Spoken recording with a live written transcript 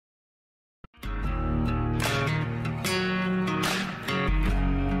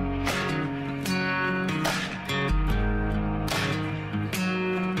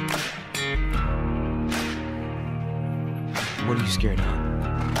scared,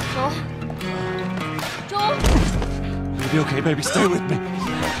 huh? Joel? You'll be okay, baby. Stay with me. You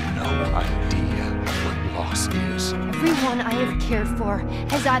have no idea what loss is. Everyone I have cared for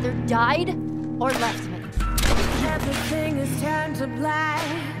has either died or left me. Everything is turned to black.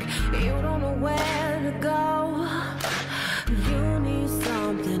 You don't know where to go. You need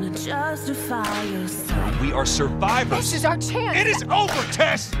something to justify yourself. We are survivors. This is our chance. It is over,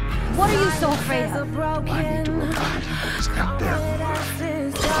 Tess! What are you so afraid of? I need to remind you what is out there.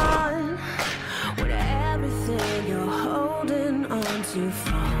 When everything you're holding on to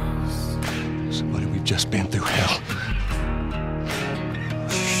falls. Somebody, we've just been through hell.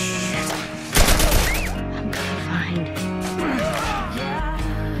 I'm gonna find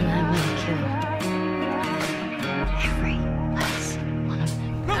and I'm gonna kill every last one of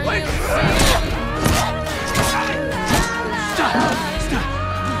them. No, wait! Stop!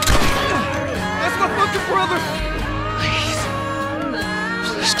 That's my fucking brother! Please.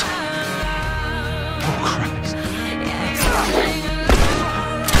 Please don't. Oh, Christ.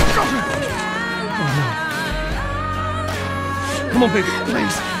 Oh no. Come on, baby,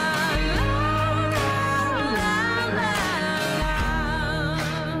 please.